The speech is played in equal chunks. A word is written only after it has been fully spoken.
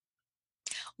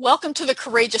Welcome to the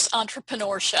Courageous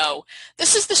Entrepreneur Show.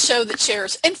 This is the show that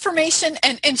shares information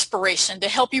and inspiration to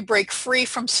help you break free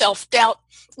from self-doubt,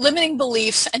 limiting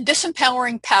beliefs, and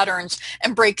disempowering patterns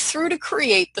and break through to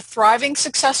create the thriving,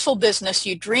 successful business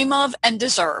you dream of and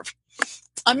deserve.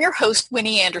 I'm your host,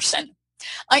 Winnie Anderson.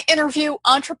 I interview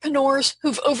entrepreneurs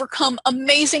who've overcome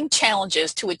amazing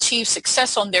challenges to achieve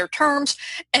success on their terms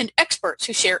and experts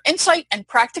who share insight and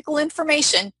practical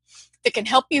information that can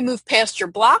help you move past your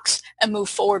blocks and move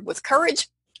forward with courage,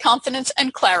 confidence,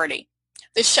 and clarity.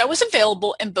 This show is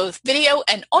available in both video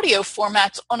and audio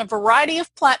formats on a variety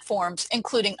of platforms,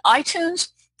 including iTunes,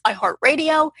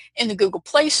 iHeartRadio, in the Google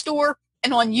Play Store,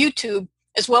 and on YouTube,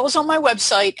 as well as on my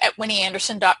website at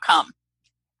winnieanderson.com.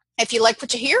 If you like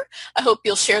what you hear, I hope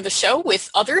you'll share the show with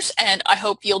others, and I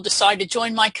hope you'll decide to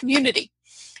join my community.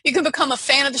 You can become a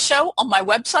fan of the show on my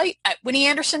website at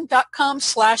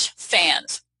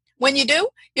winnieanderson.com/fans. When you do,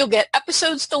 you'll get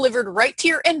episodes delivered right to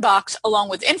your inbox along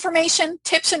with information,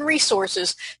 tips, and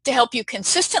resources to help you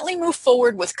consistently move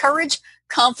forward with courage,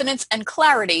 confidence, and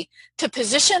clarity to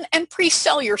position and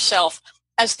pre-sell yourself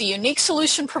as the unique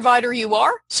solution provider you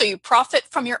are so you profit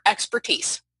from your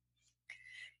expertise.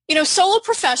 You know, solo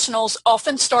professionals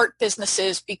often start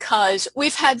businesses because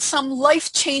we've had some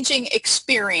life-changing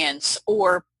experience,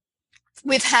 or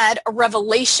we've had a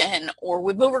revelation, or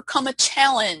we've overcome a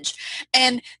challenge,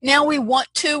 and now we want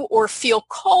to or feel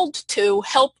called to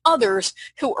help others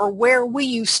who are where we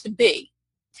used to be.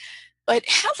 But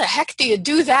how the heck do you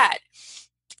do that?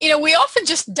 You know, we often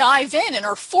just dive in and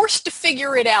are forced to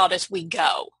figure it out as we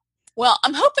go. Well,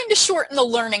 I'm hoping to shorten the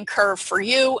learning curve for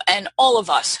you and all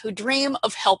of us who dream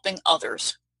of helping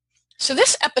others. So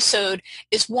this episode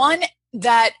is one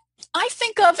that I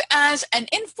think of as an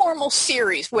informal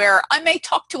series where I may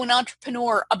talk to an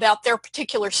entrepreneur about their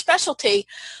particular specialty,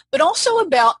 but also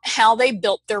about how they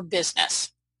built their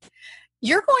business.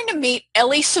 You're going to meet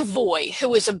Ellie Savoy,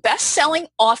 who is a best-selling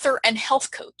author and health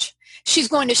coach. She's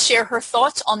going to share her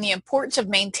thoughts on the importance of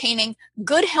maintaining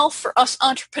good health for us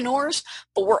entrepreneurs,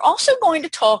 but we're also going to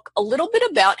talk a little bit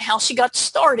about how she got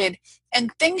started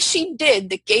and things she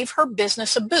did that gave her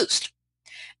business a boost.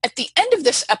 At the end of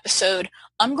this episode,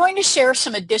 I'm going to share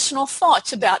some additional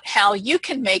thoughts about how you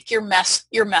can make your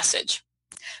message.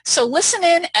 So listen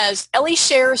in as Ellie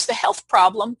shares the health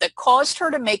problem that caused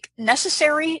her to make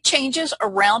necessary changes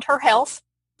around her health,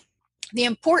 the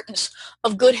importance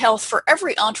of good health for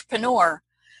every entrepreneur,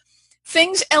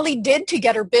 things Ellie did to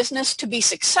get her business to be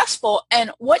successful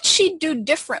and what she'd do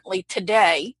differently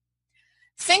today,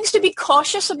 things to be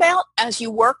cautious about as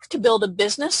you work to build a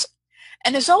business,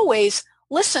 and as always,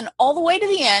 listen all the way to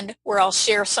the end where I'll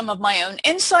share some of my own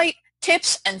insight,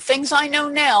 tips, and things I know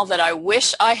now that I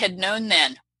wish I had known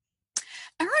then.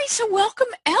 All right, so welcome,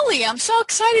 Ellie. I'm so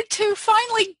excited to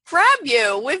finally grab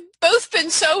you. We've both been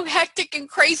so hectic and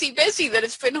crazy busy that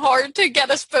it's been hard to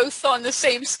get us both on the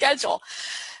same schedule.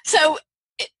 So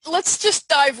let's just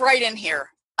dive right in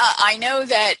here. I know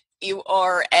that you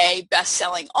are a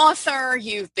best-selling author.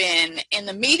 You've been in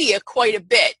the media quite a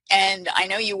bit, and I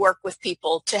know you work with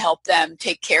people to help them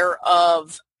take care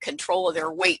of control of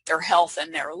their weight, their health,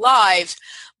 and their lives.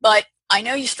 But I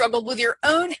know you struggled with your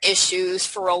own issues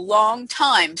for a long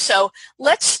time. So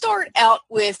let's start out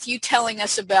with you telling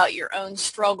us about your own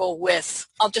struggle with,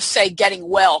 I'll just say, getting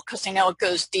well, because I know it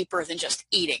goes deeper than just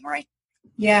eating, right?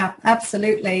 Yeah,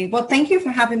 absolutely. Well, thank you for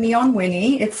having me on,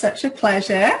 Winnie. It's such a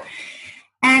pleasure.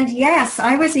 And yes,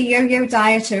 I was a yo-yo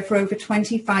dieter for over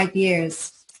 25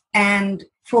 years, and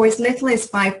for as little as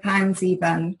 5 pounds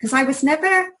even, because I was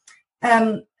never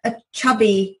a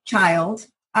chubby child.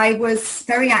 I was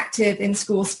very active in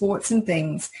school sports and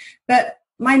things, but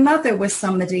my mother was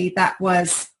somebody that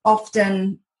was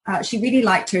often, she really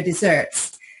liked her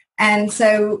desserts. And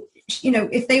so, you know,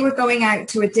 if they were going out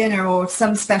to a dinner or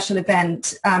some special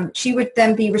event, she would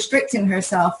then be restricting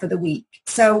herself for the week.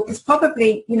 So it's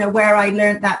probably, you know, where I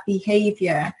learned that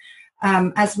behavior,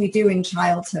 as we do in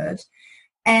childhood.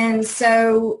 And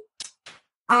so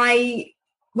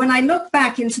when I look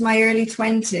back into my early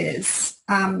 20s,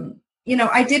 you know,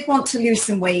 I did want to lose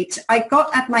some weight. I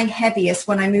got at my heaviest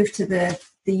when I moved to the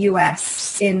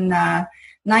US in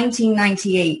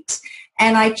 1998.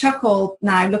 And I chuckle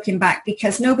now looking back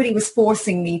because nobody was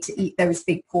forcing me to eat those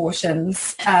big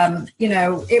portions. You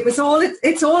know, it's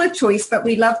all a choice, but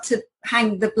we love to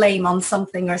hang the blame on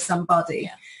something or somebody.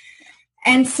 Yeah.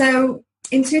 And so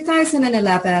in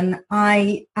 2011,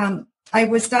 I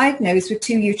was diagnosed with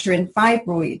 2 uterine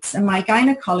fibroids, and my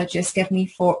gynecologist gave me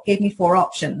 4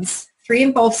 options. 3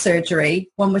 involved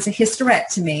surgery. 1 was a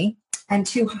hysterectomy, and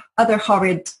 2 other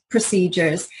horrid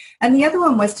procedures. And the other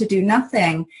one was to do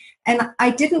nothing. And I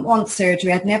didn't want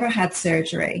surgery. I'd never had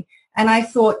surgery. And I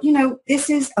thought, this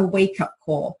is a wake-up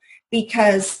call,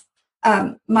 because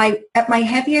at my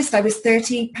heaviest, I was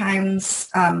 30 pounds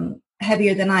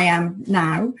heavier than I am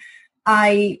now.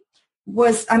 I'm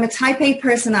a type A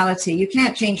personality. You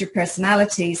can't change your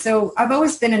personality. So I've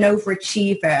always been an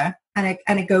overachiever and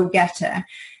a go-getter.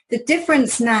 The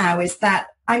difference now is that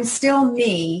I'm still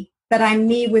me, but I'm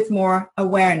me with more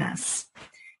awareness.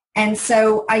 And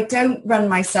so I don't run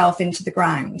myself into the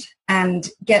ground and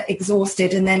get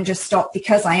exhausted and then just stop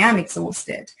because I am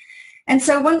exhausted. And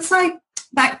so once I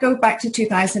go back to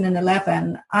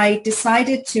 2011, I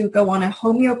decided to go on a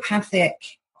homeopathic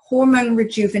hormone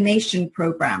rejuvenation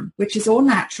program, which is all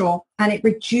natural, and it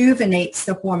rejuvenates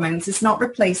the hormones. It's not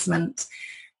replacement.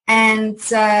 And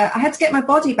I had to get my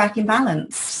body back in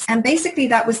balance. And basically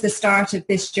that was the start of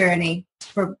this journey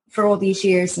for all these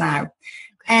years now.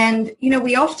 And,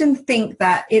 we often think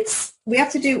that we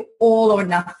have to do all or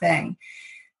nothing.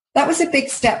 That was a big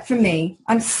step for me.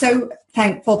 I'm so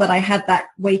thankful that I had that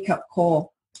wake-up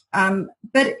call.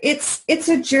 But it's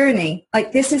a journey.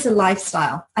 Like, this is a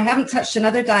lifestyle. I haven't touched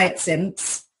another diet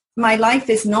since. My life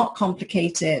is not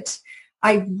complicated.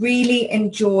 I really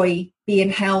enjoy being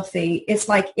healthy. It's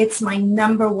like it's my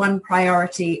number one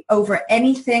priority over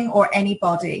anything or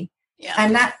anybody. Yeah.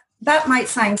 And that might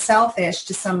sound selfish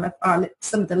to some of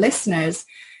the listeners,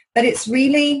 but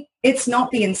it's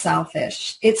not being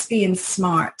selfish. It's being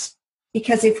smart.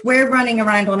 Because if we're running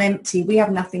around on empty, we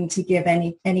have nothing to give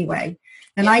anyway.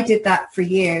 And I did that for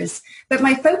years. But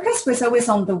my focus was always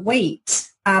on the weight.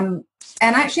 And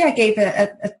actually, I gave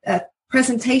a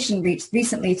presentation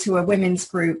recently to a women's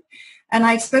group. And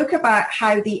I spoke about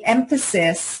how the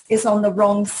emphasis is on the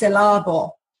wrong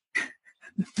syllable.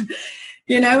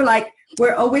 Like,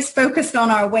 we're always focused on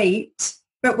our weight,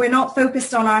 but we're not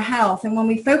focused on our health. And when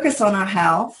we focus on our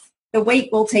health, the weight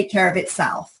will take care of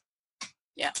itself.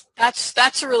 Yeah,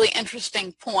 that's a really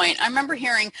interesting point. I remember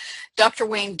hearing Dr.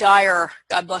 Wayne Dyer,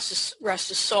 God rest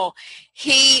his soul,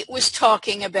 he was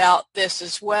talking about this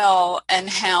as well, and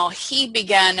how he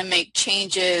began to make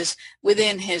changes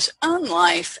within his own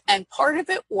life. And part of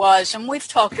it was, and we've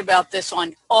talked about this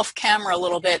on off camera a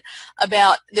little bit,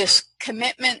 about this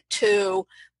commitment to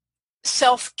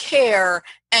self-care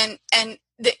and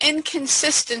the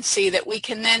inconsistency that we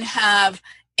can then have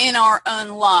in our own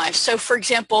lives. So, for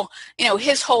example,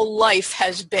 his whole life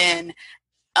has been,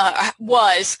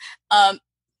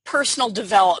 personal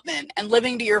development and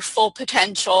living to your full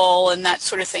potential and that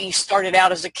sort of thing. He started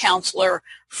out as a counselor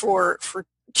for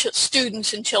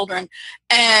students and children,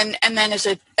 and then as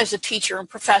a teacher and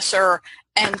professor,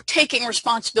 and taking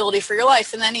responsibility for your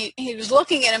life. And then he was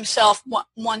looking at himself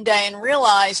one day and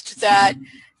realized that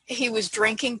he was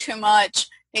drinking too much.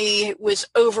 He was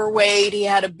overweight. He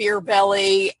had a beer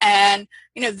belly. And,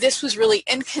 this was really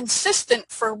inconsistent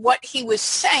for what he was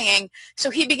saying. So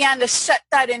he began to set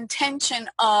that intention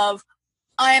of,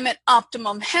 I am at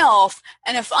optimum health.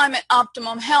 And if I'm at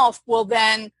optimum health, well,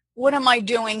 then what am I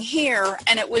doing here?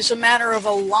 And it was a matter of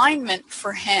alignment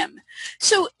for him.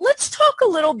 So let's talk a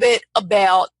little bit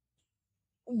about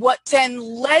what then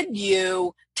led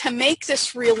you to make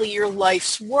this really your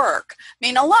life's work. I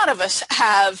mean, a lot of us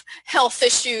have health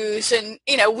issues and,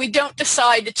 we don't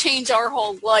decide to change our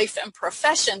whole life and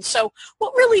profession. So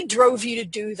what really drove you to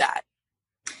do that?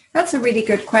 That's a really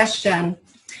good question.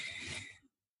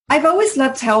 I've always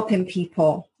loved helping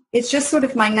people. It's just sort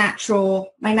of my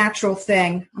natural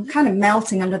thing. I'm kind of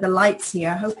melting under the lights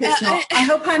here. I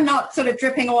hope I'm not sort of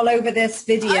dripping all over this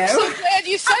video. I'm so glad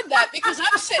you said that, because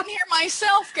I'm sitting here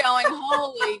myself going,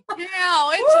 holy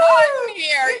cow, it's hot in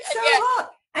here. It's so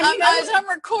hot. As I'm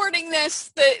recording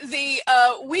this, the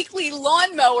weekly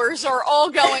lawnmowers are all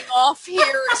going off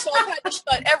here, so I've had to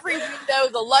shut every window.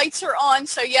 The lights are on.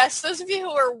 So yes, those of you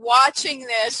who are watching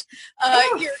this,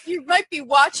 you might be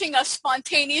watching us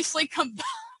spontaneously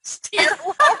combust here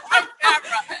on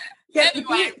camera. Yeah,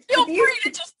 anyway, feel free to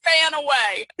just fan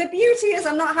away. The beauty is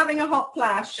I'm not having a hot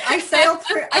flash. I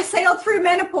sailed through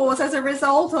menopause as a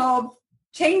result of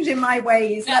changing my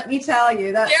ways. Let me tell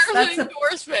you, that's an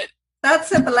endorsement.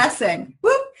 That's a blessing.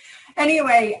 Whoop.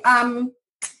 Anyway,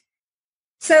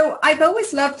 so I've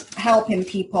always loved helping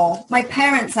people. My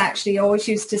parents actually always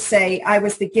used to say I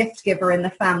was the gift giver in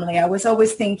the family. I was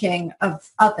always thinking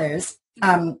of others,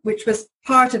 which was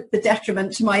part of the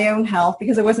detriment to my own health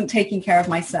because I wasn't taking care of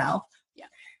myself. Yeah.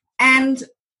 And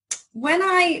when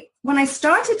I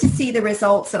started to see the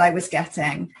results that I was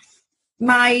getting,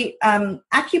 my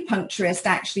acupuncturist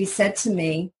actually said to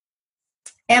me,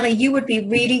 Ellie, you would be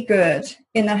really good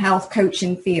in the health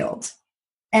coaching field.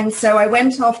 And so I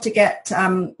went off to get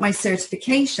my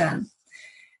certification.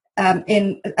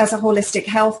 as a holistic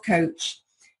health coach.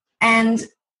 And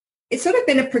it's sort of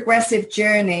been a progressive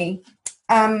journey.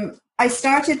 I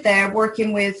started there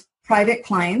working with private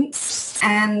clients,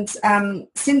 and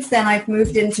since then I've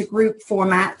moved into group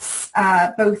formats,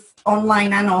 both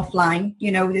online and offline.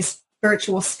 You know, this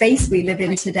virtual space we live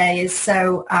in today is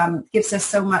so gives us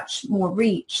so much more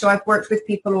reach. So I've worked with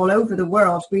people all over the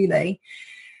world, really.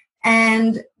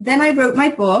 And then I wrote my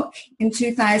book in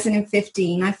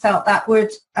 2015. I felt that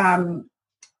would, I'm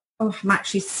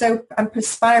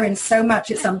perspiring so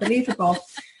much, it's unbelievable.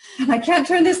 And I can't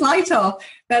turn this light off,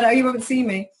 but you won't see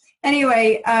me.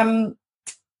 Anyway,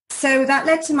 so that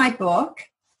led to my book,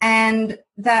 and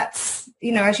that's,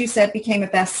 you know, as you said, became a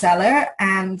bestseller,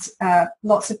 and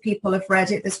lots of people have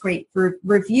read it. There's great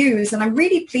reviews, and I'm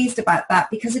really pleased about that,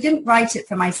 because I didn't write it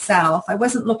for myself. I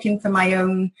wasn't looking for my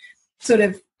own sort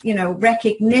of, you know,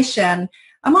 recognition.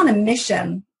 I'm on a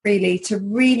mission, really, to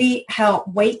really help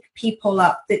wake people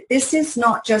up that this is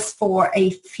not just for a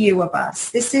few of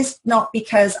us. This is not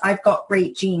because I've got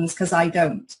great genes, because I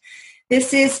don't.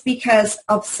 This is because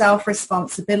of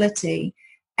self-responsibility.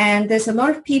 And there's a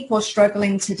lot of people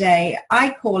struggling today.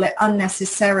 I call it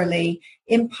unnecessarily,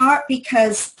 in part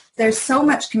because there's so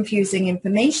much confusing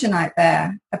information out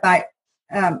there about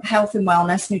health and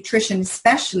wellness, nutrition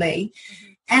especially.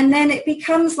 And then it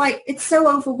becomes like it's so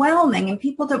overwhelming and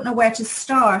people don't know where to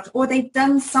start, or they've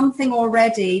done something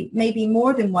already, maybe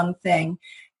more than one thing,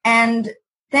 and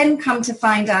then come to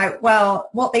find out, well,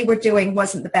 what they were doing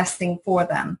wasn't the best thing for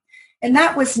them. And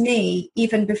that was me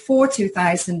even before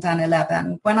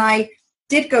 2011, when I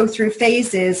did go through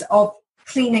phases of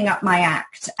cleaning up my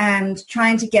act and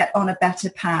trying to get on a better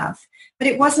path. But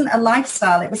it wasn't a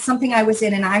lifestyle. It was something I was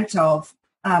in and out of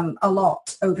a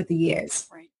lot over the years.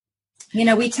 Right. You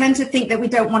know, we tend to think that we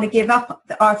don't want to give up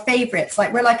our favorites.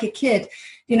 Like we're like a kid,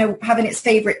 you know, having its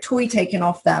favorite toy taken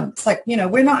off them. It's like, you know,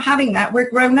 we're not having that.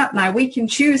 We're grown up now. We can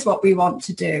choose what we want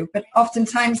to do. But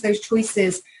oftentimes those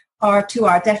choices are to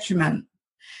our detriment.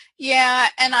 Yeah,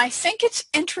 and I think it's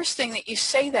interesting that you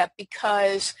say that,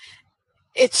 because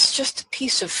it's just a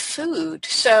piece of food.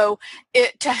 So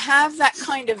to have that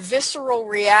kind of visceral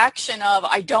reaction of,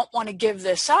 I don't want to give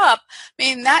this up, I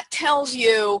mean, that tells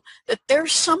you that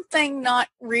there's something not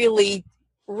really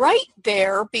right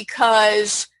there,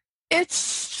 because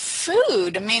it's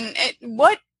food. I mean,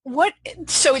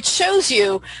 so it shows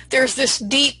you there's this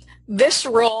deep,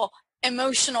 visceral,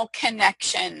 emotional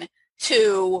connection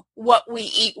to what we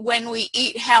eat, when we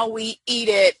eat, how we eat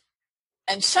it,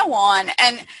 and so on.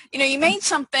 And, you know, you made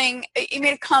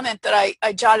a comment that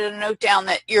I jotted a note down,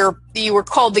 that you were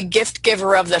called the gift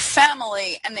giver of the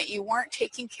family, and that you weren't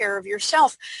taking care of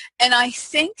yourself. And I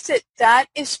think that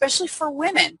is, especially for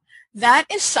women, that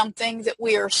is something that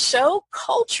we are so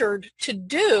cultured to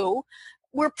do.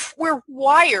 We're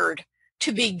wired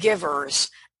to be givers.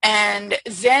 And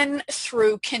then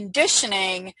through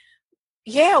conditioning,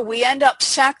 we end up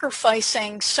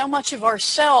sacrificing so much of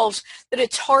ourselves that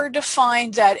it's hard to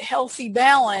find that healthy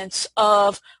balance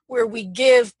of where we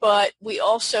give, but we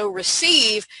also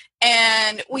receive,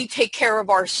 and we take care of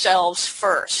ourselves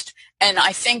first. And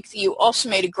I think you also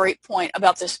made a great point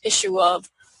about this issue of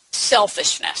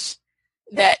selfishness.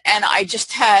 And I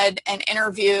just had an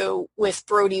interview with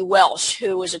Brody Welsh,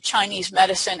 who is a Chinese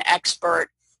medicine expert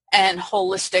and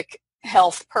holistic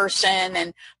health person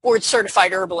and board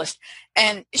certified herbalist.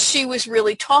 And she was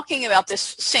really talking about this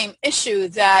same issue,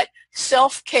 that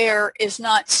self-care is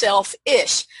not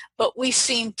selfish, but we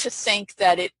seem to think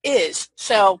that it is.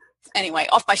 So anyway,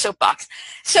 off my soapbox.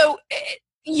 So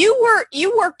you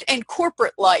worked in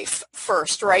corporate life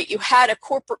first, right? You had a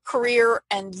corporate career,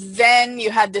 and then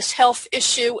you had this health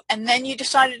issue, and then you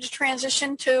decided to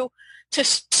transition to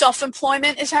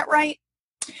self-employment. Is that right?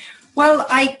 Well,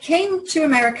 I came to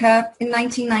America in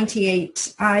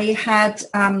 1998. I had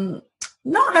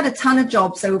not had a ton of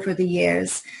jobs over the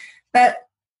years, but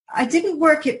I didn't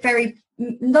work at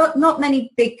not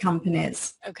many big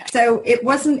companies. Okay. So it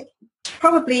wasn't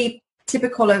probably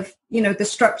typical of, you know, the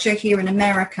structure here in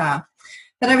America,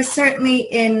 but I was certainly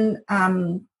in,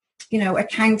 you know,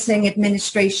 accounting,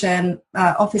 administration,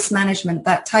 office management,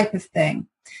 that type of thing.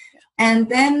 And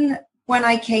then when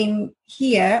I came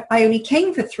here, I only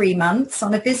came for 3 months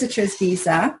on a visitor's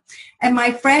visa. And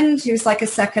my friend, who's like a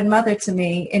second mother to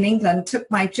me in England, took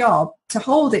my job to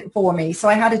hold it for me. So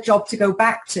I had a job to go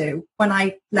back to when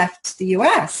I left the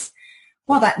US.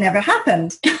 Well, that never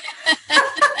happened.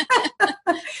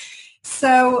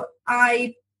 So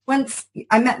once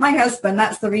I met my husband,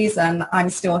 that's the reason I'm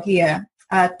still here.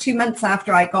 2 months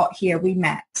after I got here, we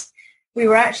met. We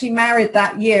were actually married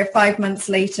that year, 5 months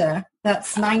later.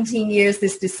 That's 19 years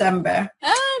this December.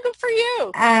 good for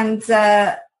you. And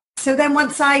so then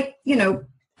once I,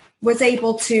 was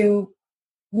able to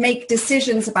make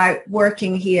decisions about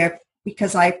working here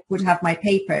because I would have my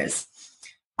papers,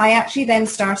 I actually then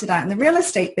started out in the real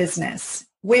estate business,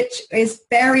 which is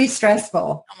very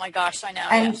stressful. Oh my gosh, I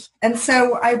know. And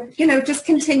so I, just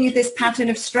continued this pattern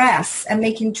of stress and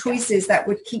making choices that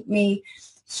would keep me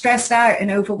stressed out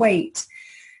and overweight.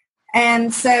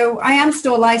 And so I am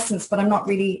still licensed, but I'm not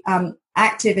really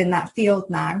active in that field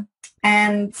now.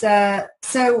 And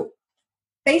so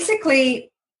basically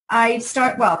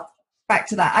back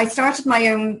to that. I started my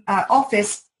own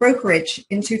office brokerage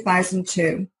in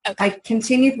 2002. Okay. I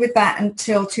continued with that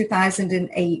until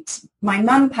 2008. My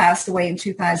mum passed away in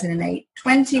 2008.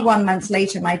 21 months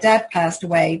later, my dad passed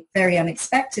away very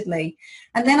unexpectedly.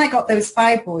 And then I got those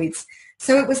fibroids.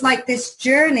 So it was like this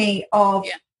journey of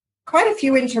quite a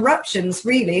few interruptions,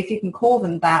 really, if you can call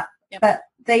them that. Yep. But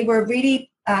they were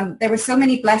really, there were so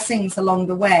many blessings along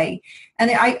the way. And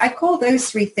I call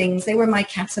those three things, they were my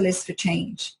catalyst for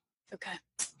change. Okay.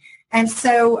 And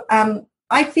so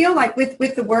I feel like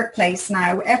with the workplace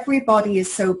now, everybody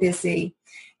is so busy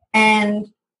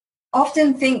and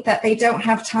often think that they don't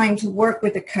have time to work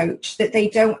with a coach, that they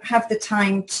don't have the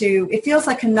time to, it feels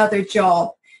like another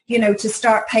job, to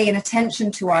start paying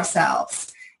attention to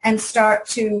ourselves and start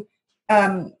to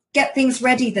get things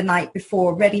ready the night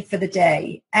before, ready for the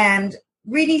day, and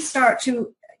really start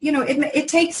to, it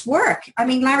takes work. I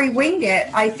mean, Larry Winget,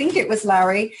 I think it was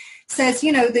Larry, says,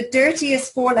 the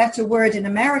dirtiest four-letter word in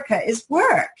America is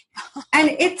work. And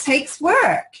it takes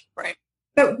work. Right.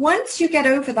 But once you get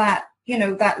over that,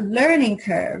 that learning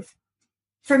curve,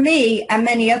 for me and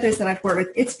many others that I've worked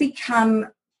with, it's become,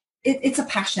 it's a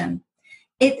passion.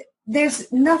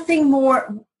 There's nothing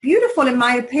more beautiful, in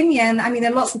my opinion. I mean,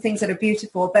 there are lots of things that are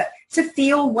beautiful, but to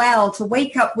feel well, to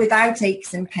wake up without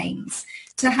aches and pains,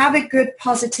 to have a good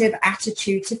positive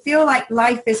attitude, to feel like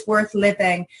life is worth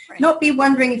living, right. Not be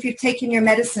wondering if you've taken your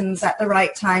medicines at the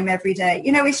right time every day.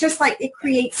 It's just like it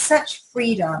creates such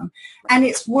freedom, and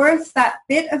it's worth that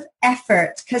bit of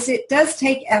effort, because it does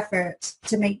take effort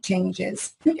to make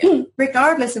changes,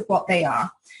 regardless of what they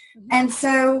are. Mm-hmm. And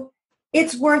so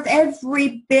it's worth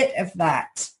every bit of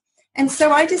that. And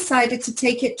so I decided to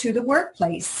take it to the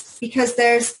workplace because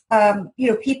there's,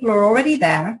 people are already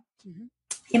there. Mm-hmm.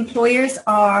 Employers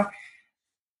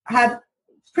have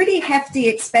pretty hefty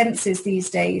expenses these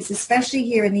days, especially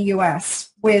here in the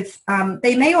US, with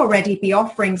they may already be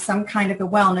offering some kind of a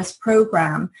wellness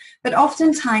program, but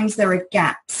oftentimes there are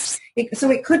gaps.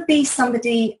 So it could be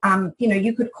somebody,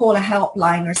 you could call a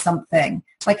helpline or something,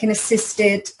 like an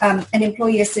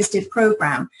employee-assisted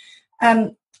program.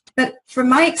 But from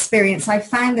my experience, I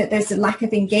found that there's a lack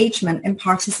of engagement and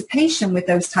participation with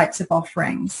those types of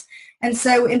offerings. And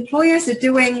so employers are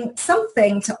doing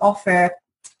something to offer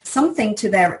something to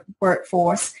their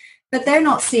workforce, but they're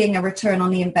not seeing a return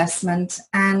on the investment,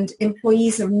 and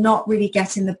employees are not really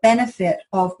getting the benefit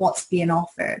of what's being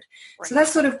offered. Right. So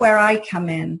that's sort of where I come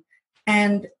in.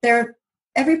 And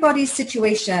everybody's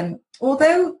situation,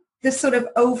 although the sort of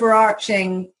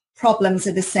overarching problems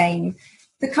are the same,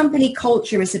 the company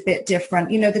culture is a bit different.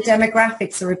 The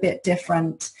demographics are a bit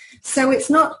different. So it's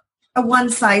not a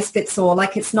one-size-fits-all,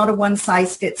 like it's not a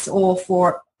one-size-fits-all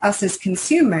for us as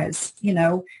consumers.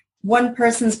 One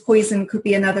person's poison could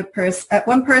be another person,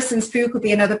 one person's food could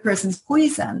be another person's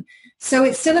poison. So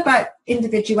it's still about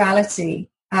individuality,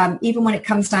 even when it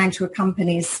comes down to a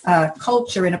company's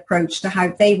culture and approach to how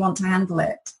they want to handle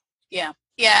it. Yeah.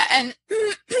 Yeah. And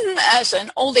as an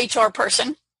old HR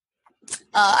person,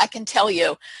 I can tell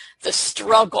you the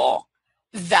struggle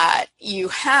that you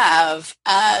have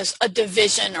as a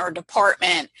division or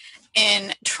department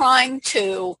in trying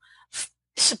to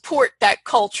support that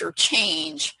culture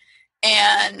change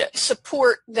and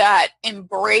support that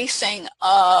embracing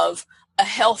of a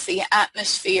healthy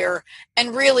atmosphere.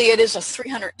 And really it is a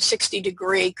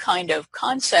 360-degree kind of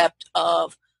concept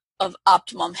of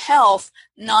optimum health,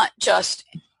 not just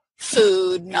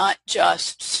food, not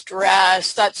just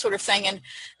stress, that sort of thing. And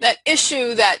that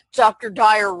issue that Dr.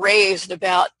 Dyer raised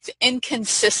about the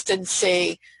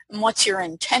inconsistency and what's your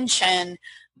intention,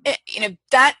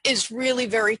 that is really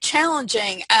very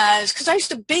challenging, because I used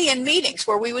to be in meetings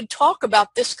where we would talk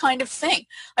about this kind of thing.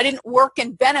 I didn't work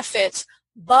in benefits,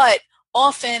 but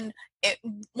often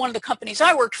one of the companies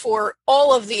I worked for,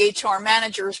 all of the HR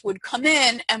managers would come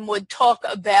in and would talk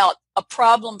about a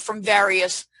problem from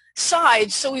various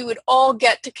sides, so we would all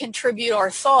get to contribute our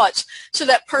thoughts, so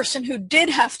that person who did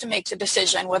have to make the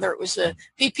decision, whether it was the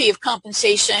VP of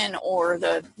compensation or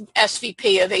the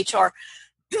SVP of HR,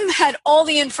 had all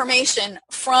the information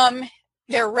from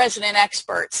they're resident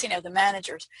experts, the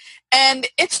managers. And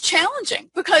it's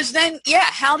challenging because then,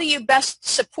 how do you best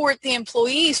support the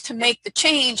employees to make the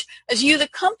change as you, the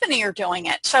company, are doing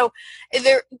it? So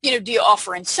there, do you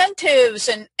offer incentives?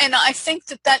 And I think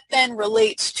that then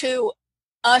relates to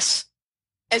us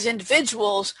as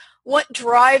individuals, what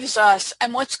drives us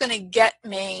and what's going to get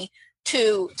me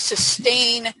to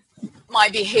sustain my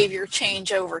behavior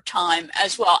change over time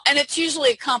as well. And it's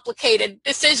usually a complicated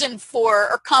decision for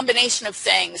a combination of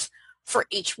things for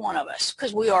each one of us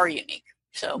because we are unique.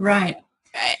 So right.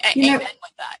 Amen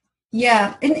with that.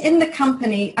 Yeah. In the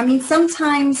company, I mean,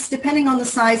 sometimes depending on the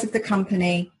size of the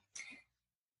company,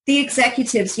 the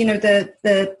executives,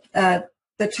 the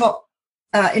top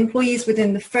employees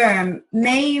within the firm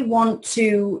may want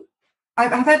to,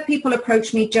 I've had people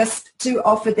approach me just to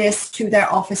offer this to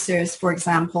their officers, for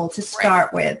example, to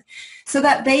start with, so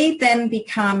that they then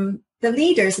become the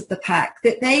leaders of the pack,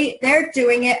 that they're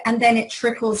doing it and then it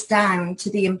trickles down to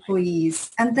the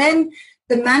employees. And then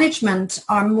the management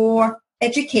are more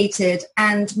educated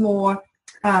and more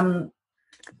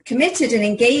committed and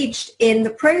engaged in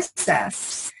the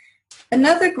process. A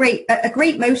great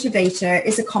motivator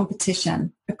is a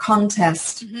competition, a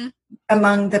contest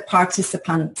among the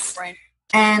participants. Right.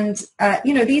 And,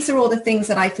 these are all the things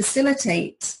that I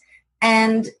facilitate.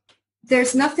 And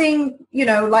there's nothing,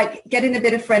 like getting a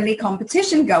bit of friendly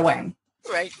competition going.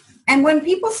 Right. And when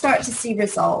people start to see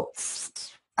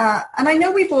results, and I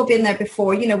know we've all been there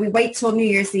before, we wait till New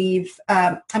Year's Eve,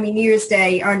 New Year's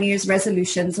Day, our New Year's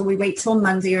resolutions, or we wait till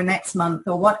Monday or next month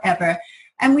or whatever,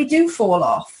 and we do fall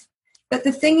off. But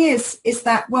the thing is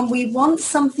that when we want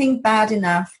something bad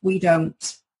enough, we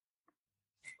don't.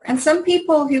 And some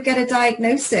people who get a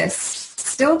diagnosis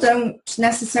still don't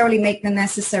necessarily make the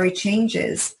necessary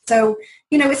changes. So,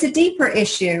 it's a deeper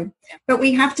issue, but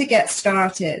we have to get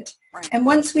started. Right. And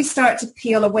once we start to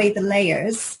peel away the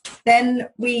layers, then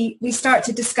we start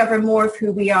to discover more of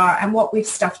who we are and what we've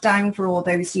stuffed down for all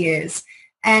those years,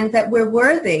 and that we're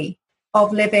worthy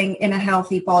of living in a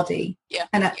healthy body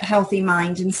and a healthy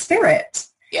mind and spirit.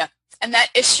 Yeah. And that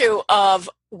issue of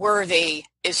worthy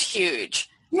is huge.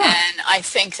 Yeah. And I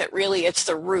think that really it's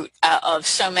the root of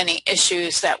so many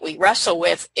issues that we wrestle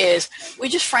with is we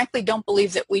just frankly don't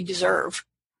believe that we deserve.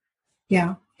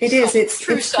 Yeah, it is. It's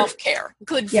true self-care,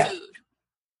 good food.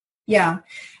 Yeah.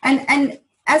 And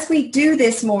as we do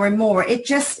this more and more, it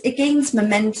gains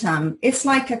momentum. It's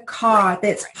like a car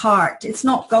that's parked. It's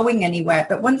not going anywhere.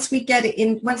 But once we get it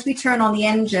in, once we turn on the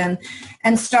engine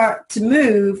and start to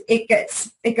move, it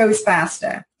goes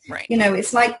faster. Right.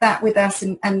 It's like that with us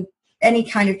and any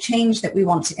kind of change that we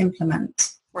want to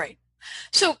implement. Right.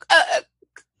 So a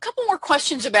couple more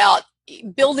questions about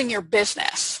building your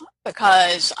business,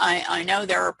 because I know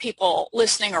there are people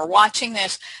listening or watching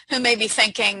this who may be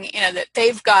thinking, that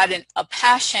they've got a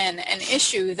passion, an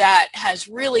issue that has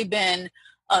really been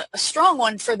a strong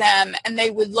one for them, and they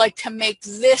would like to make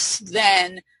this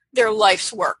then their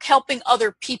life's work, helping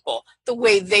other people the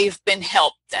way they've been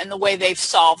helped and the way they've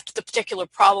solved the particular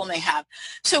problem they have.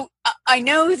 So I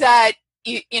know that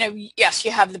yes,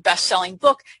 you have the best-selling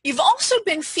book. You've also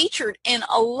been featured in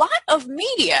a lot of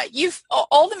media. You've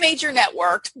all the major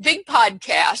networks, big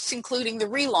podcasts, including the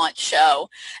Relaunch Show,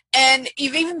 and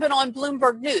you've even been on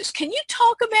Bloomberg News. Can you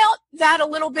talk about that a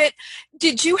little bit?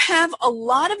 Did you have a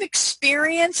lot of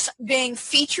experience being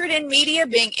featured in media,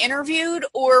 being interviewed,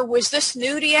 or was this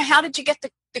new to you? How did you get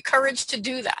the courage to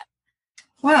do that?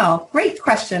 Well, great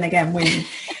question again, Winnie.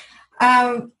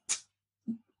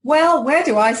 Well, where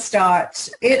do I start?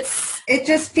 It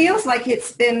just feels like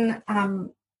it's been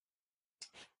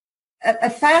a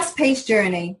fast-paced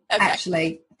journey,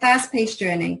 actually, fast-paced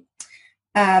journey.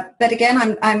 But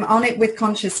again, I'm on it with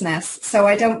consciousness, so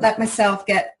I don't let myself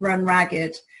get run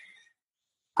ragged.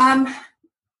 I'm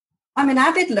an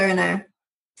avid learner,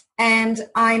 and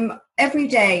every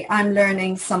day I'm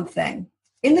learning something.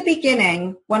 In the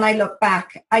beginning, when I look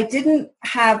back, I didn't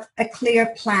have a clear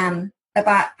plan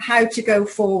about how to go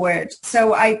forward.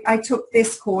 So I took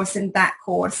this course and that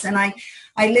course, and I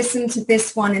listened to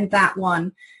this one and that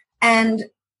one. And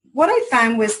what I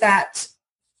found was that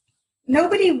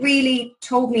nobody really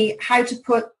told me how to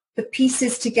put the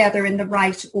pieces together in the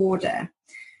right order.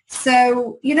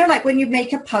 So, like when you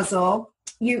make a puzzle,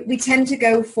 we tend to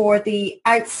go for the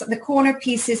corner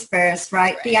pieces first,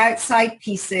 right? The outside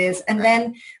pieces, and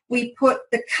then we put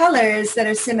the colors that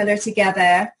are similar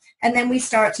together, and then we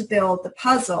start to build the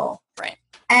puzzle. Right.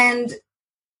 And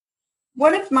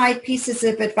one of my pieces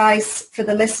of advice for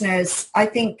the listeners, I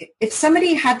think if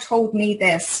somebody had told me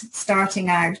this starting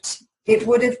out, it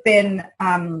would have been,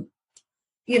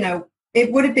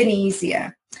 it would have been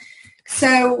easier.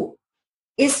 So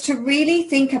is to really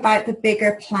think about the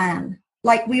bigger plan.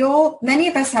 Like many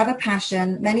of us have a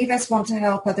passion. Many of us want to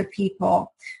help other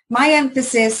people. My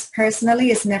emphasis personally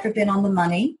has never been on the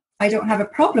money. I don't have a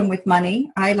problem with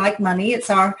money. I like money. It's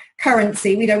our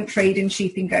currency. We don't trade in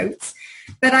sheep and goats.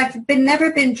 But I've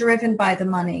never been driven by the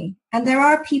money. And there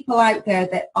are people out there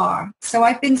that are. So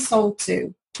I've been sold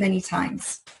to many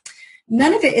times.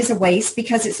 None of it is a waste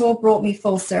because it's all brought me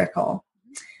full circle.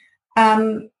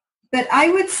 But I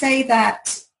would say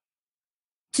that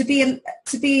to think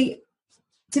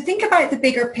about the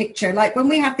bigger picture, like when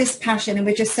we have this passion and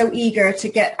we're just so eager to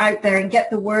get out there and get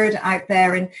the word out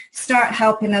there and start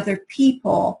helping other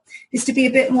people, is to be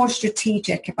a bit more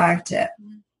strategic about it.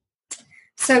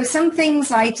 So some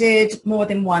things I did more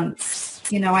than once.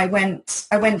 You know, I went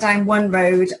down one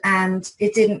road and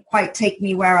it didn't quite take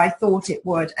me where I thought it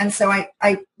would. And so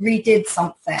I redid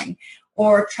something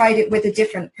or tried it with a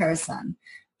different person.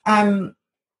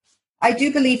 I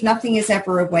do believe nothing is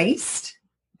ever a waste,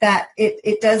 that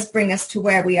it does bring us to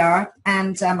where we are.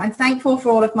 And I'm thankful for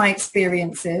all of my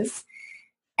experiences.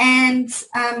 And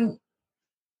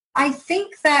I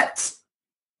think that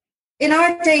in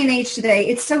our day and age today,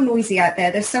 it's so noisy out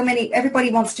there. There's so many, everybody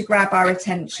wants to grab our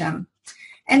attention.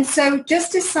 And so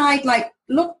just decide, like,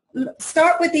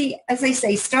 start with the, as they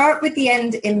say, start with the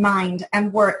end in mind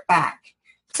and work back.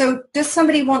 So does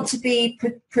somebody want to be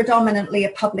predominantly a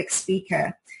public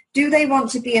speaker? Do they want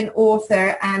to be an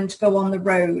author and go on the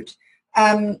road?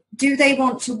 Do they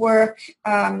want to work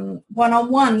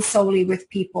one-on-one solely with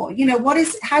people? You know,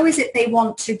 how is it they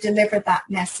want to deliver that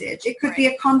message? It could be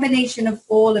a combination of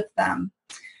all of them.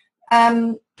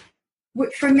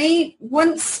 For me,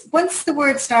 once the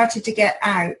word started to get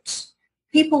out,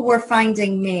 people were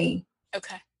finding me.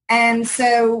 Okay. And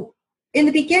so in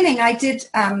the beginning, I did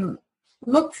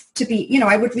look to be, you know,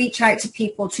 I would reach out to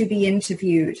people to be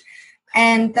interviewed.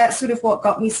 And that's sort of what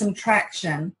got me some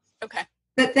traction. Okay.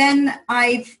 But then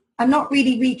I'm not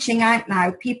really reaching out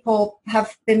now. People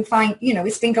have been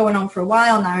it's been going on for a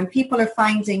while now, and people are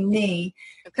finding me.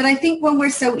 Okay. But I think when we're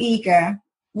so eager,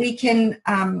 we can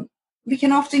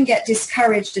often get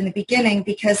discouraged in the beginning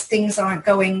because things aren't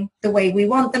going the way we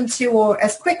want them to or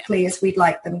as quickly as we'd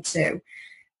like them to.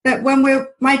 But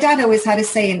my dad always had a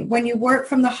saying, when you work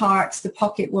from the heart, the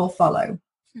pocket will follow.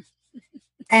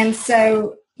 And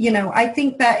so, you know, I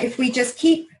think that if we just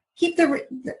keep the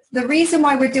reason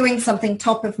why we're doing something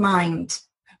top of mind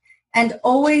and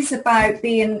always about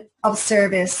being of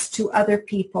service to other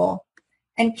people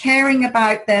and caring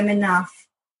about them enough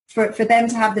for them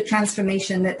to have the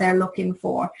transformation that they're looking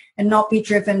for and not be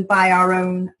driven by our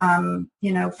own,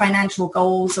 financial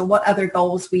goals or what other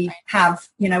goals we have,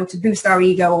 you know, to boost our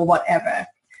ego or whatever.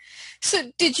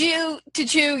 So did you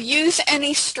use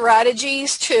any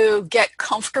strategies to get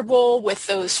comfortable with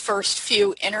those first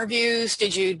few interviews?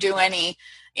 Did you do any,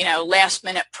 last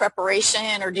minute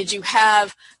preparation, or did you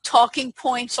have talking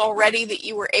points already that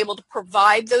you were able to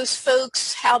provide those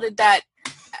folks? How did that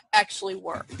actually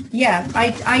work? Yeah,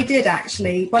 I did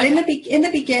actually. Well, in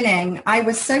the beginning, I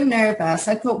was so nervous.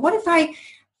 I thought, what if I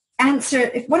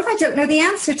don't know the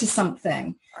answer to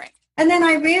something? Right. And then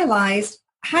I realized,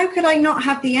 how could I not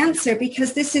have the answer?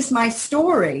 Because this is my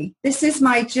story. This is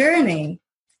my journey.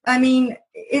 I mean,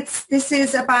 this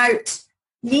is about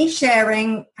me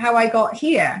sharing how I got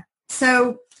here.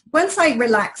 So once I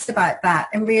relaxed about that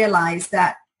and realized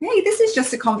that, hey, this is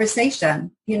just a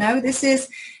conversation.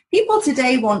 People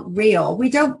today want real. We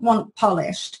don't want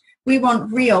polished. We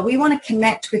want real. We want to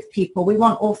connect with people. We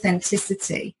want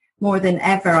authenticity more than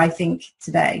ever, I think,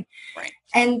 today. Right.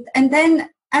 And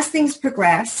then as things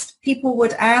progressed, people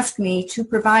would ask me to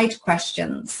provide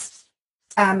questions.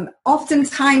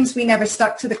 Oftentimes we never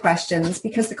stuck to the questions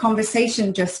because the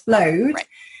conversation just flowed, right.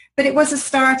 But it was a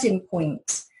starting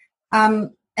point.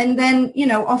 And then,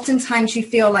 oftentimes you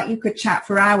feel like you could chat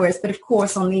for hours, but of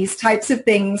course on these types of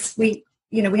things, we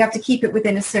have to keep it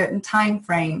within a certain time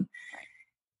frame.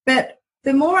 But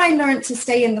the more I learned to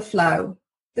stay in the flow,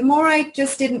 the more I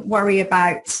just didn't worry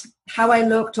about how I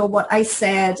looked or what I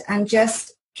said, and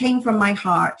just came from my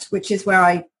heart, which is where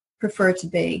I prefer to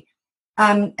be.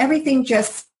 Everything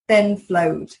just then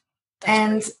flowed.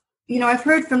 And, I've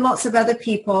heard from lots of other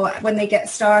people when they get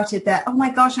started that, oh my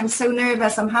gosh, I'm so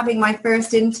nervous. I'm having my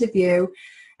first interview.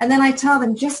 And then I tell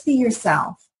them, just be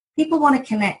yourself. People want to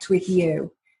connect with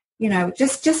you.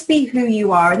 Just be who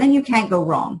you are, and then you can't go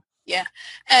wrong. Yeah.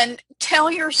 And tell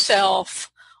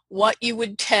yourself what you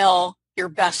would tell your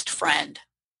best friend.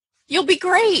 You'll be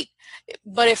great.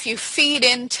 But if you feed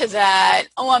into that,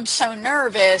 oh, I'm so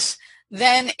nervous,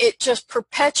 then it just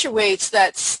perpetuates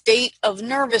that state of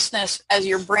nervousness as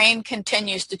your brain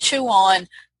continues to chew on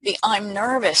the I'm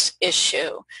nervous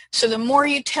issue. So the more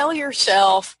you tell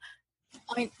yourself,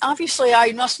 I mean, obviously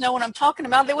I must know what I'm talking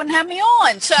about. They wouldn't have me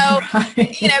on. So,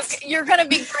 Right. you're going to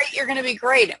be great. You're going to be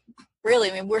great.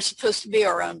 Really, I mean, we're supposed to be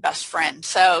our own best friend.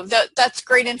 So that's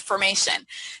great information.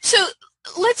 So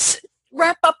let's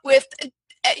wrap up with,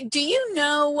 do you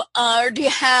know, or do you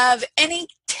have any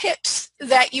tips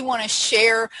that you want to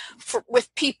share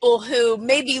with people who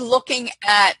may be looking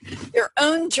at their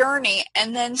own journey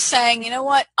and then saying, you know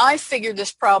what, I figured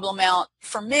this problem out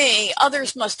for me,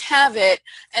 others must have it,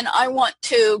 and I want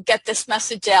to get this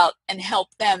message out and help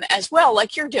them as well,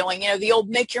 like you're doing, the old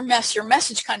make your mess your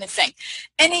message kind of thing.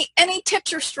 Any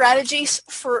tips or strategies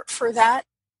for that?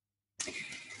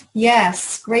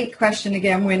 Yes, great question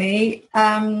again, Winnie.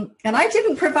 And I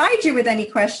didn't provide you with any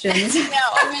questions. No,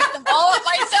 I made them all up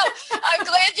myself. I'm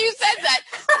glad you said that.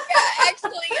 Yeah,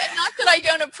 actually, not that I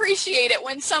don't appreciate it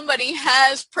when somebody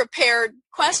has prepared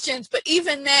questions, but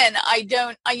even then I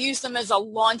use them as a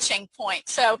launching point.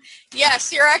 So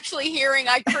yes, you're actually hearing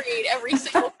I create every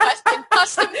single question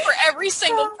custom for every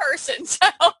single person. So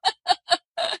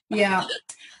Yeah.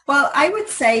 Well, I would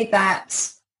say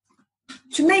that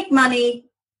to make money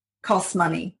costs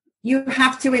money. You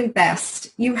have to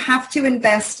invest. You have to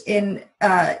invest in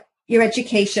your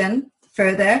education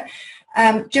further.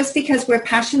 Just because we're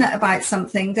passionate about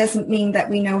something doesn't mean that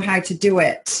we know how to do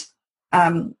it,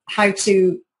 how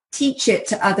to teach it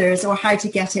to others, or how to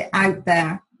get it out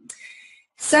there.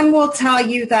 Some will tell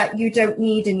you that you don't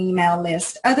need an email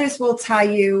list. Others will tell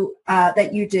you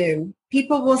that you do.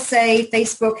 People will say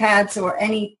Facebook ads or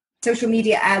any social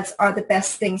media ads are the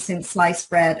best thing since sliced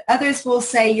bread. Others will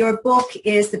say your book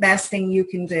is the best thing you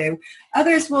can do.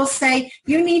 Others will say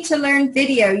you need to learn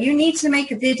video. You need to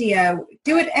make a video.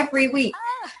 Do it every week.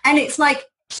 And it's like,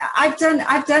 I've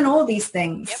done all these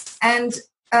things. Yep.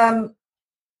 And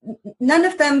none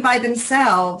of them by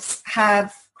themselves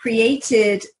have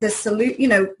created the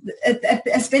solution,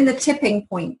 has been the tipping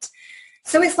point.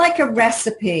 So it's like a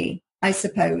recipe, I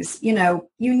suppose. You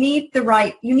need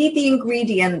the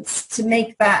ingredients to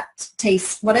make that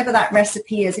taste, whatever that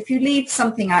recipe is. If you leave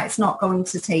something out, it's not going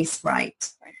to taste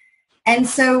right. And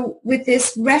so with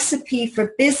this recipe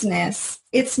for business,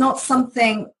 it's not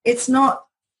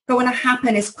going to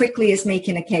happen as quickly as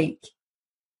making a cake,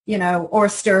 or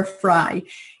stir fry.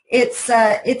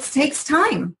 It takes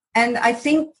time. And I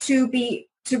think to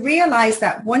realize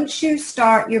that once you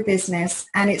start your business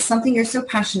and it's something you're so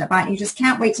passionate about, and you just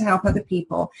can't wait to help other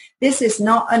people, this is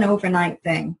not an overnight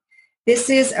thing. This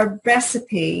is a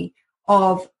recipe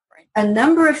of a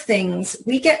number of things.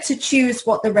 We get to choose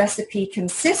what the recipe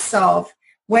consists of.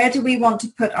 Where do we want to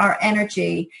put our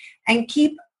energy? And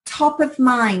keep top of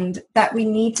mind that we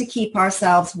need to keep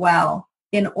ourselves well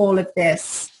in all of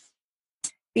this.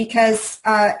 Because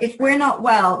if we're not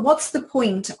well, what's the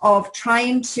point of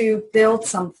trying to build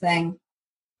something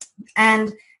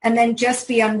and then just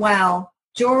be unwell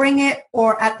during it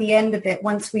or at the end of it,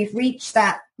 once we've reached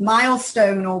that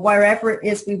milestone or wherever it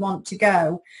is we want to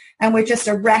go, and we're just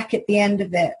a wreck at the end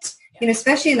of it?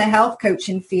 Especially in the health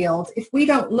coaching field, if we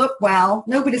don't look well,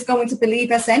 nobody's going to believe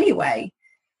us anyway.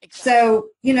 So,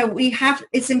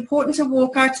 it's important to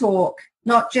walk our talk.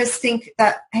 Not just think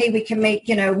that, hey, we can make,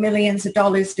 millions of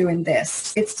dollars doing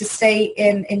this. It's to stay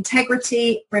in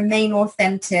integrity, remain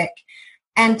authentic,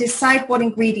 and decide what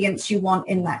ingredients you want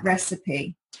in that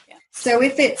recipe. Yeah. So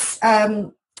if it's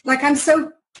like, I'm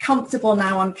so comfortable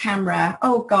now on camera.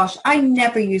 Oh, gosh, I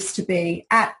never used to be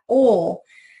at all.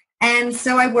 And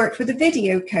so I worked with a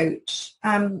video coach.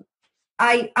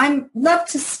 I love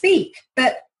to speak,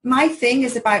 but my thing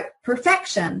is about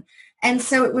perfection. And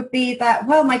so it would be that,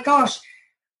 well, my gosh,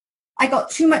 I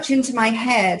got too much into my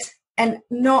head and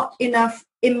not enough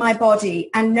in my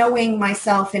body, and knowing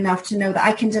myself enough to know that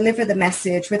I can deliver the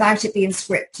message without it being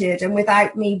scripted and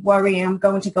without me worrying I'm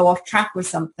going to go off track with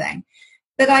something.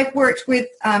 But I've worked with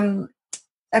a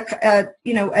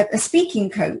speaking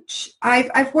coach.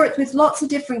 I've worked with lots of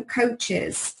different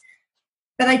coaches,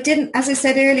 but I didn't, as I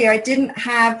said earlier, I didn't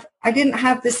have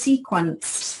the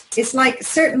sequence. It's like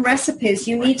certain recipes,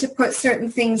 you need to put certain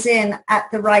things in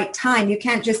at the right time. You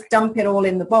can't just dump it all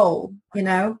in the bowl,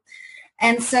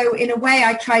 And so in a way,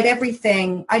 I tried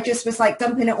everything. I just was like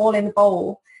dumping it all in the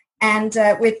bowl, and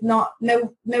with no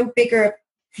bigger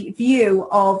view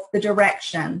of the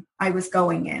direction I was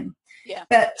going in. Yeah.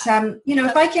 But,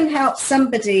 if I can help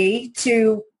somebody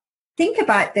to think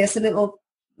about this a little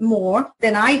more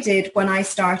than I did when I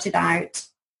started out,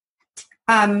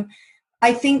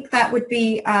 I think that would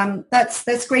be,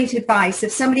 that's great advice.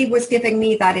 If somebody was giving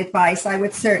me that advice, I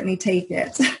would certainly take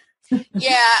it.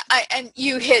 Yeah, and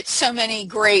you hit so many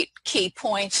great key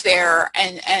points there,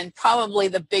 and probably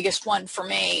the biggest one for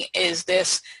me is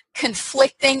this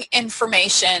conflicting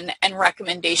information and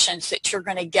recommendations that you're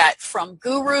going to get from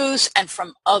gurus and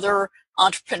from other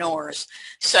entrepreneurs.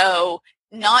 So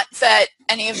not that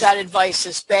any of that advice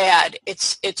is bad.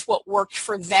 It's what worked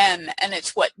for them, and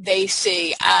it's what they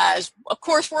see as, of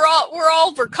course, we're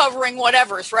all recovering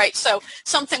whatever's, right? So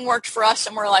something worked for us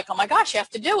and we're like, oh my gosh, you have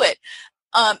to do it.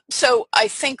 So I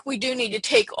think we do need to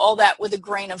take all that with a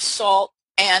grain of salt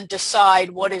and decide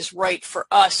what is right for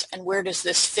us and where does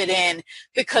this fit in,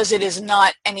 because it is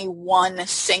not any one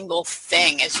single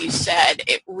thing, as you said.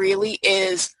 It really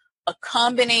is a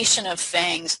combination of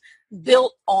things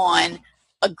built on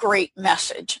a great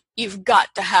message. You've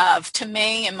got to have, to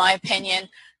me, in my opinion,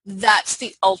 that's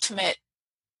the ultimate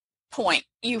point.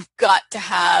 You've got to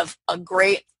have a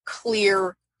great,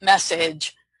 clear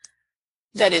message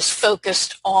that is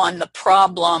focused on the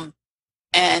problem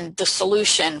and the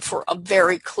solution for a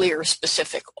very clear,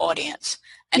 specific audience.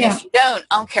 And if you don't,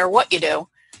 I don't care what you do,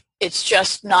 it's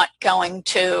just not going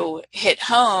to hit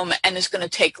home and is going to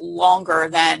take longer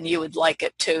than you would like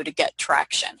it to get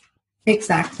traction.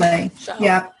 Exactly. So.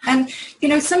 Yeah. And,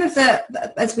 some of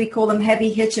the, as we call them,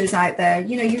 heavy hitters out there,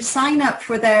 you sign up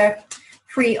for their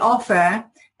free offer,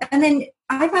 and then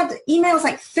I've had emails,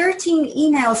 like 13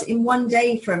 emails in one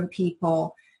day from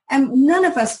people. And none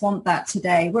of us want that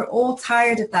today. We're all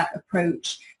tired of that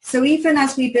approach. So even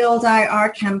as we build out our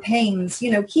campaigns,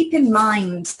 keep in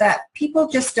mind that people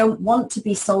just don't want to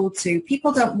be sold to.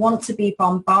 People don't want to be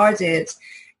bombarded,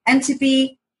 and to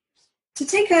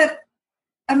take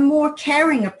a more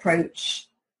caring approach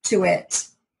to it.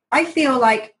 I feel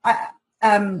like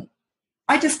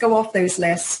I just go off those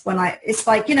lists when it's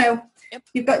like, Yep.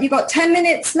 You've got 10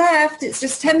 minutes left. It's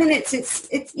just 10 minutes.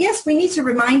 It's yes, we need to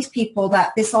remind people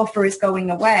that this offer is going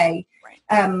away.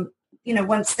 Right.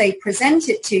 Once they present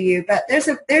it to you, but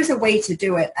there's a way to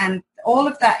do it, and all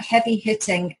of that heavy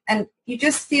hitting, and you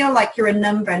just feel like you're a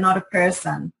number, not a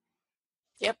person.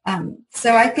 Yep.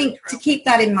 So I think to keep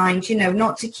that in mind,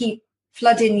 not to keep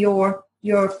flooding your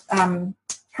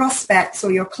prospects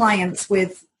or your clients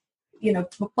with,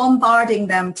 bombarding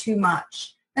them too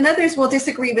much. And others will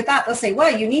disagree with that. They'll say,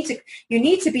 well, you need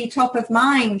to be top of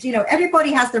mind.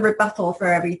 Everybody has the rebuttal for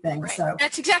everything. Right. So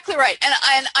that's exactly right.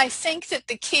 And I think that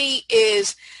the key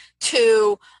is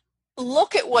to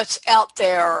look at what's out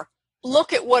there,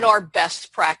 look at what our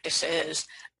best practice is,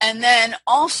 and then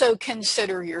also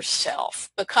consider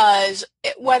yourself, because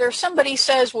whether somebody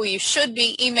says, well, you should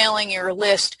be emailing your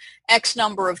list X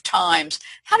number of times,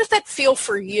 how does that feel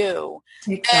for you?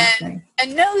 Exactly.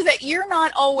 And know that you're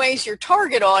not always your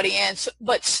target audience,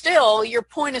 but still your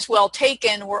point is well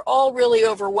taken. We're all really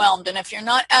overwhelmed. And if you're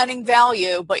not adding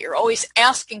value, but you're always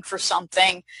asking for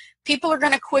something, people are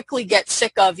going to quickly get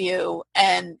sick of you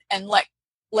and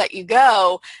let you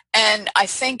go. And I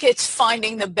think it's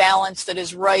finding the balance that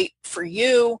is right for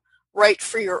you, right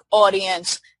for your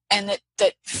audience, and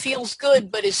that feels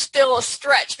good, but is still a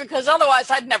stretch, because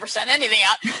otherwise I'd never send anything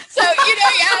out. So, you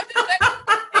have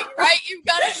to, right? You've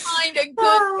got to find a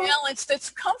good balance that's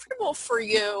comfortable for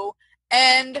you.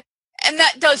 And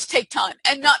that does take time,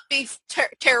 and not be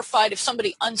terrified if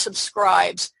somebody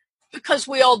unsubscribes, because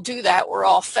we all do that. We're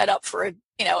all fed up for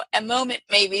a moment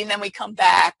maybe, and then we come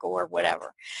back or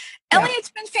whatever. Yeah. Ellie,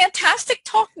 it's been fantastic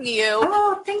talking to you.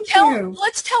 Oh, thank you.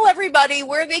 Let's tell everybody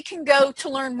where they can go to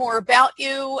learn more about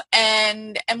you,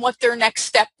 and what their next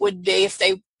step would be if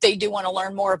they do want to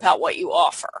learn more about what you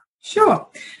offer. Sure.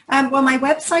 Well, my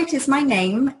website is my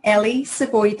name,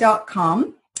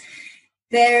 elliesavoy.com.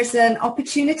 There's an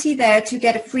opportunity there to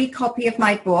get a free copy of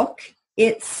my book.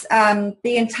 It's the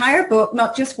entire book,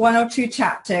 not just one or two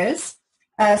chapters.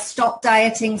 Stop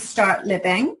Dieting, Start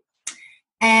Living.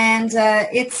 And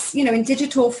it's, in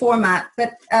digital format.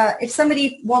 But if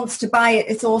somebody wants to buy it,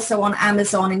 it's also on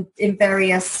Amazon in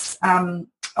various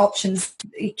options,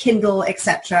 Kindle,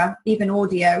 etc., even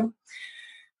audio.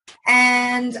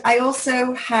 And I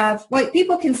also have,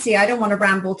 people can see, I don't want to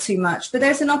ramble too much, but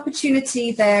there's an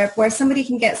opportunity there where somebody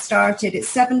can get started.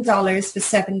 It's $7 for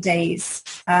 7 days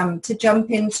to jump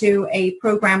into a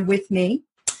program with me.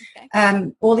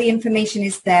 Okay. All the information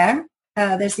is there.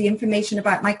 There's the information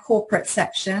about my corporate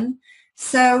section.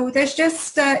 So there's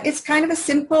just, it's kind of a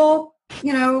simple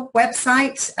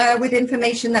website with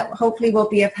information that hopefully will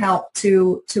be of help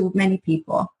to many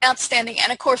people. Outstanding.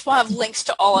 And of course, we'll have links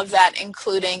to all of that,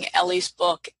 including Ellie's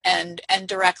book and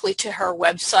directly to her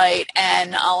website.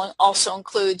 And I'll also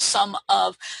include some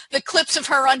of the clips of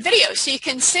her on video so you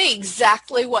can see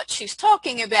exactly what she's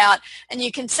talking about. And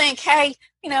you can think, hey,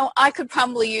 I could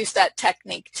probably use that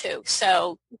technique too.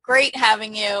 So great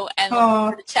having you, and look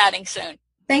forward to chatting soon.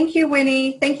 Thank you,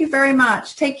 Winnie. Thank you very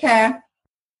much. Take care.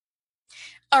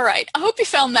 All right. I hope you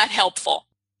found that helpful.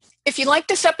 If you liked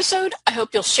this episode, I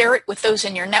hope you'll share it with those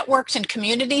in your networks and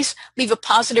communities, leave a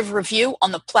positive review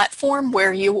on the platform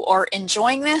where you are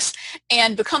enjoying this,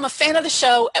 and become a fan of the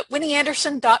show at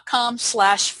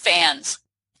winnieanderson.com/fans.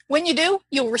 When you do,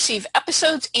 you'll receive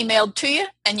episodes emailed to you,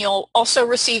 and you'll also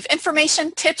receive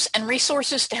information, tips, and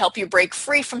resources to help you break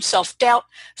free from self-doubt,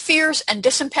 fears, and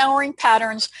disempowering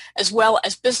patterns, as well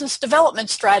as business development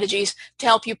strategies to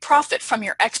help you profit from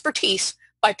your expertise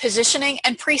by positioning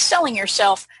and pre-selling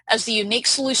yourself as the unique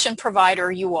solution provider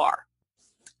you are.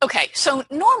 Okay, so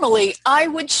normally I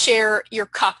would share your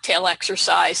cocktail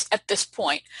exercise at this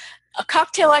point. A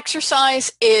cocktail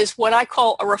exercise is what I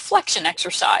call a reflection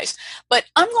exercise, but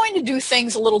I'm going to do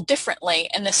things a little differently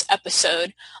in this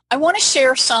episode. I want to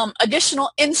share some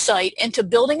additional insight into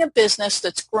building a business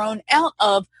that's grown out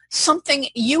of something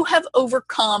you have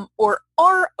overcome or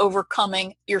are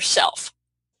overcoming yourself.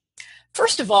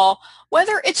 First of all,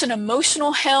 whether it's an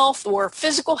emotional health or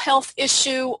physical health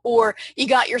issue, or you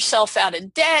got yourself out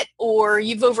of debt, or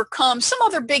you've overcome some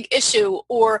other big issue,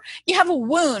 or you have a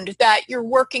wound that you're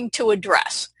working to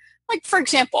address. Like, for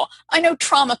example, I know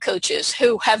trauma coaches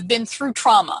who have been through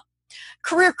trauma,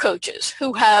 career coaches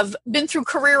who have been through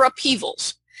career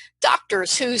upheavals,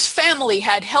 doctors whose family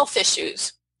had health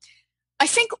issues. I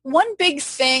think one big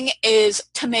thing is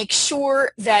to make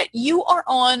sure that you are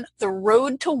on the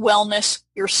road to wellness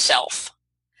yourself.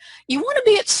 You want to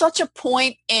be at such a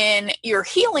point in your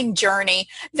healing journey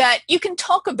that you can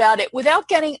talk about it without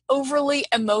getting overly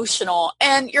emotional,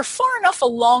 and you're far enough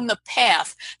along the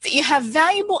path that you have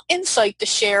valuable insight to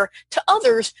share to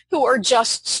others who are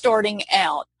just starting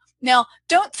out. Now,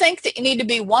 don't think that you need to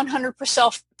be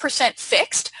 100%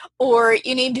 fixed, or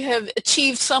you need to have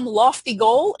achieved some lofty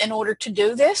goal in order to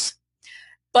do this.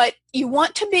 But you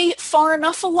want to be far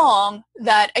enough along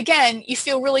that, again, you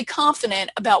feel really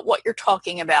confident about what you're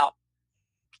talking about.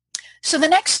 So the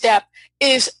next step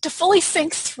is to fully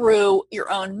think through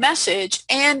your own message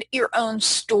and your own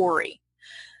story.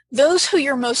 Those who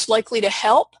you're most likely to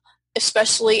help,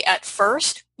 especially at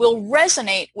first, will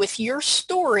resonate with your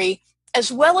story as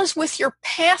well as with your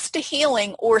path to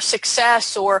healing or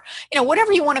success, or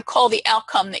whatever you want to call the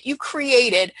outcome that you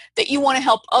created that you want to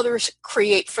help others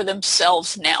create for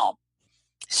themselves now.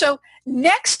 So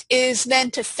next is then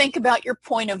to think about your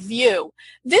point of view.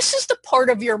 This is the part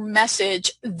of your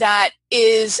message that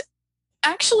is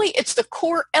actually, it's the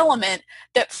core element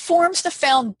that forms the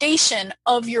foundation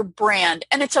of your brand,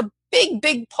 and it's a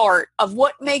big part of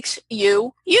what makes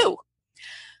you you.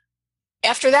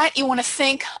 After that, you want to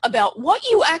think about what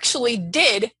you actually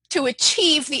did to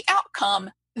achieve the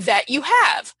outcome that you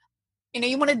have.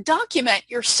 You want to document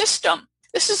your system.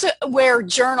 This is where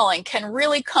journaling can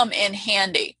really come in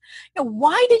handy.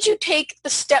 Why did you take the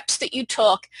steps that you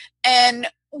took, and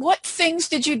what things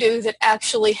did you do that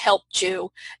actually helped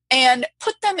you, and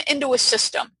put them into a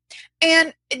system.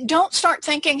 And don't start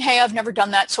thinking, hey, I've never done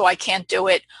that, so I can't do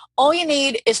it. All you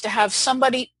need is to have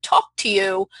somebody talk to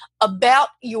you about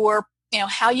your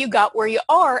how you got where you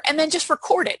are, and then just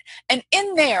record it. And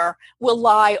in there will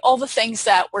lie all the things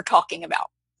that we're talking about.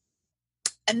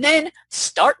 And then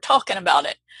start talking about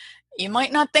it. You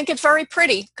might not think it's very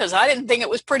pretty, because I didn't think it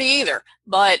was pretty either,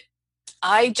 but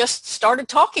I just started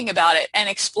talking about it and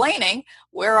explaining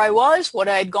where I was, what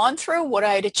I had gone through, what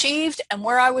I had achieved, and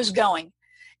where I was going.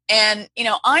 And,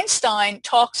 Einstein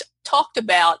talked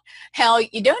about how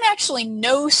you don't actually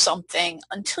know something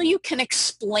until you can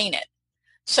explain it.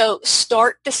 So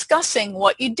start discussing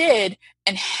what you did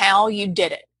and how you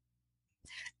did it,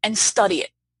 and study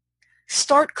it.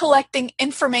 Start collecting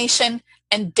information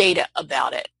and data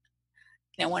about it.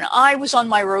 When I was on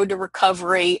my road to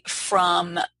recovery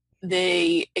from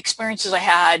the experiences I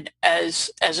had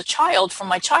as a child from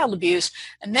my child abuse,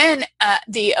 and then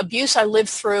the abuse I lived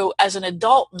through as an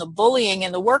adult and the bullying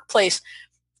in the workplace,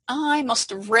 I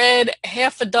must have read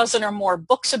half a dozen or more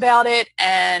books about it,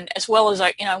 and as well as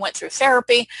I went through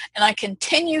therapy, and I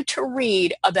continue to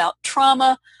read about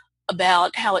trauma,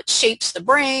 about how it shapes the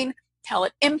brain, how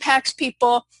it impacts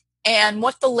people, and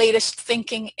what the latest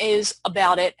thinking is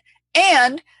about it,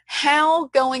 and how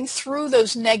going through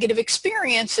those negative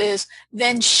experiences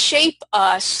then shape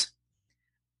us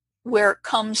where it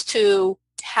comes to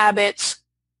habits,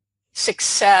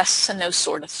 success, and those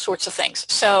sorts of things.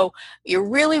 So you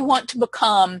really want to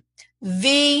become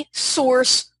the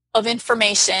source of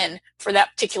information for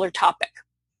that particular topic.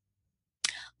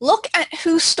 Look at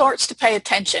who starts to pay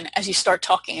attention as you start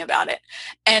talking about it,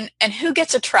 and who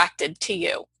gets attracted to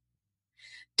you.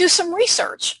 Do some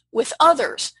research with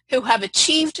others who have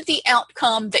achieved the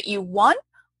outcome that you want,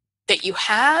 that you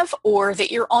have, or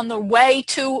that you're on the way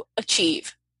to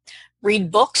achieve.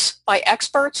 Read books by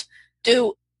experts.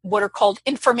 Do what are called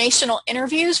informational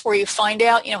interviews, where you find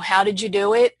out, how did you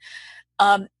do it?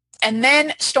 And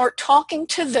then start talking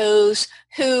to those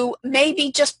who may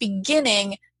be just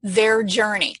beginning their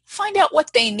journey. Find out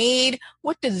what they need.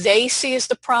 What do they see as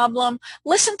the problem?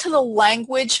 Listen to the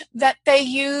language that they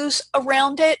use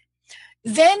around it.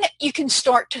 Then you can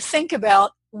start to think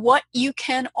about what you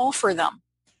can offer them.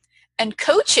 And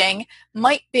coaching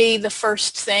might be the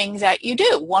first thing that you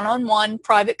do, one-on-one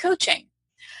private coaching.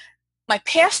 My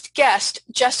past guest,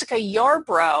 Jessica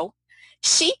Yarbrough,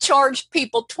 she charged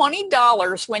people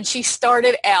 $20 when she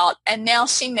started out, and now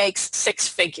she makes six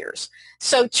figures.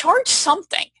 So charge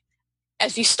something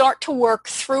as you start to work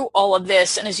through all of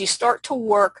this, and as you start to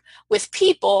work with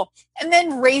people, and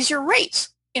then raise your rates.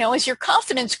 As your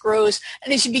confidence grows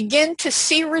and as you begin to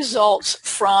see results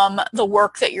from the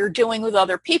work that you're doing with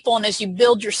other people, and as you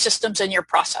build your systems and your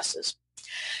processes.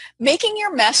 Making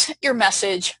your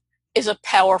message is a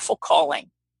powerful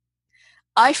calling.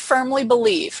 I firmly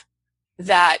believe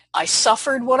that I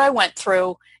suffered what I went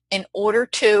through in order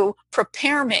to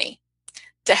prepare me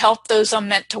to help those I'm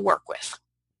meant to work with.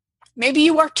 Maybe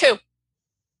you are too.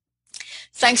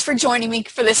 Thanks for joining me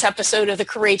for this episode of The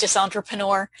Courageous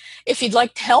Entrepreneur. If you'd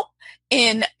like help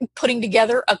in putting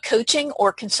together a coaching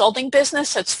or consulting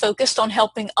business that's focused on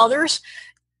helping others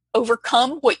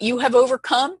overcome what you have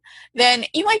overcome, then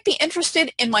you might be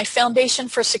interested in my Foundation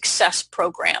for Success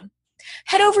program.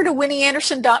 Head over to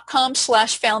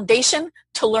winnieanderson.com/foundation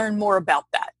to learn more about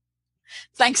that.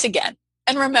 Thanks again.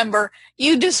 And remember,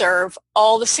 you deserve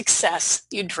all the success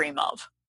you dream of.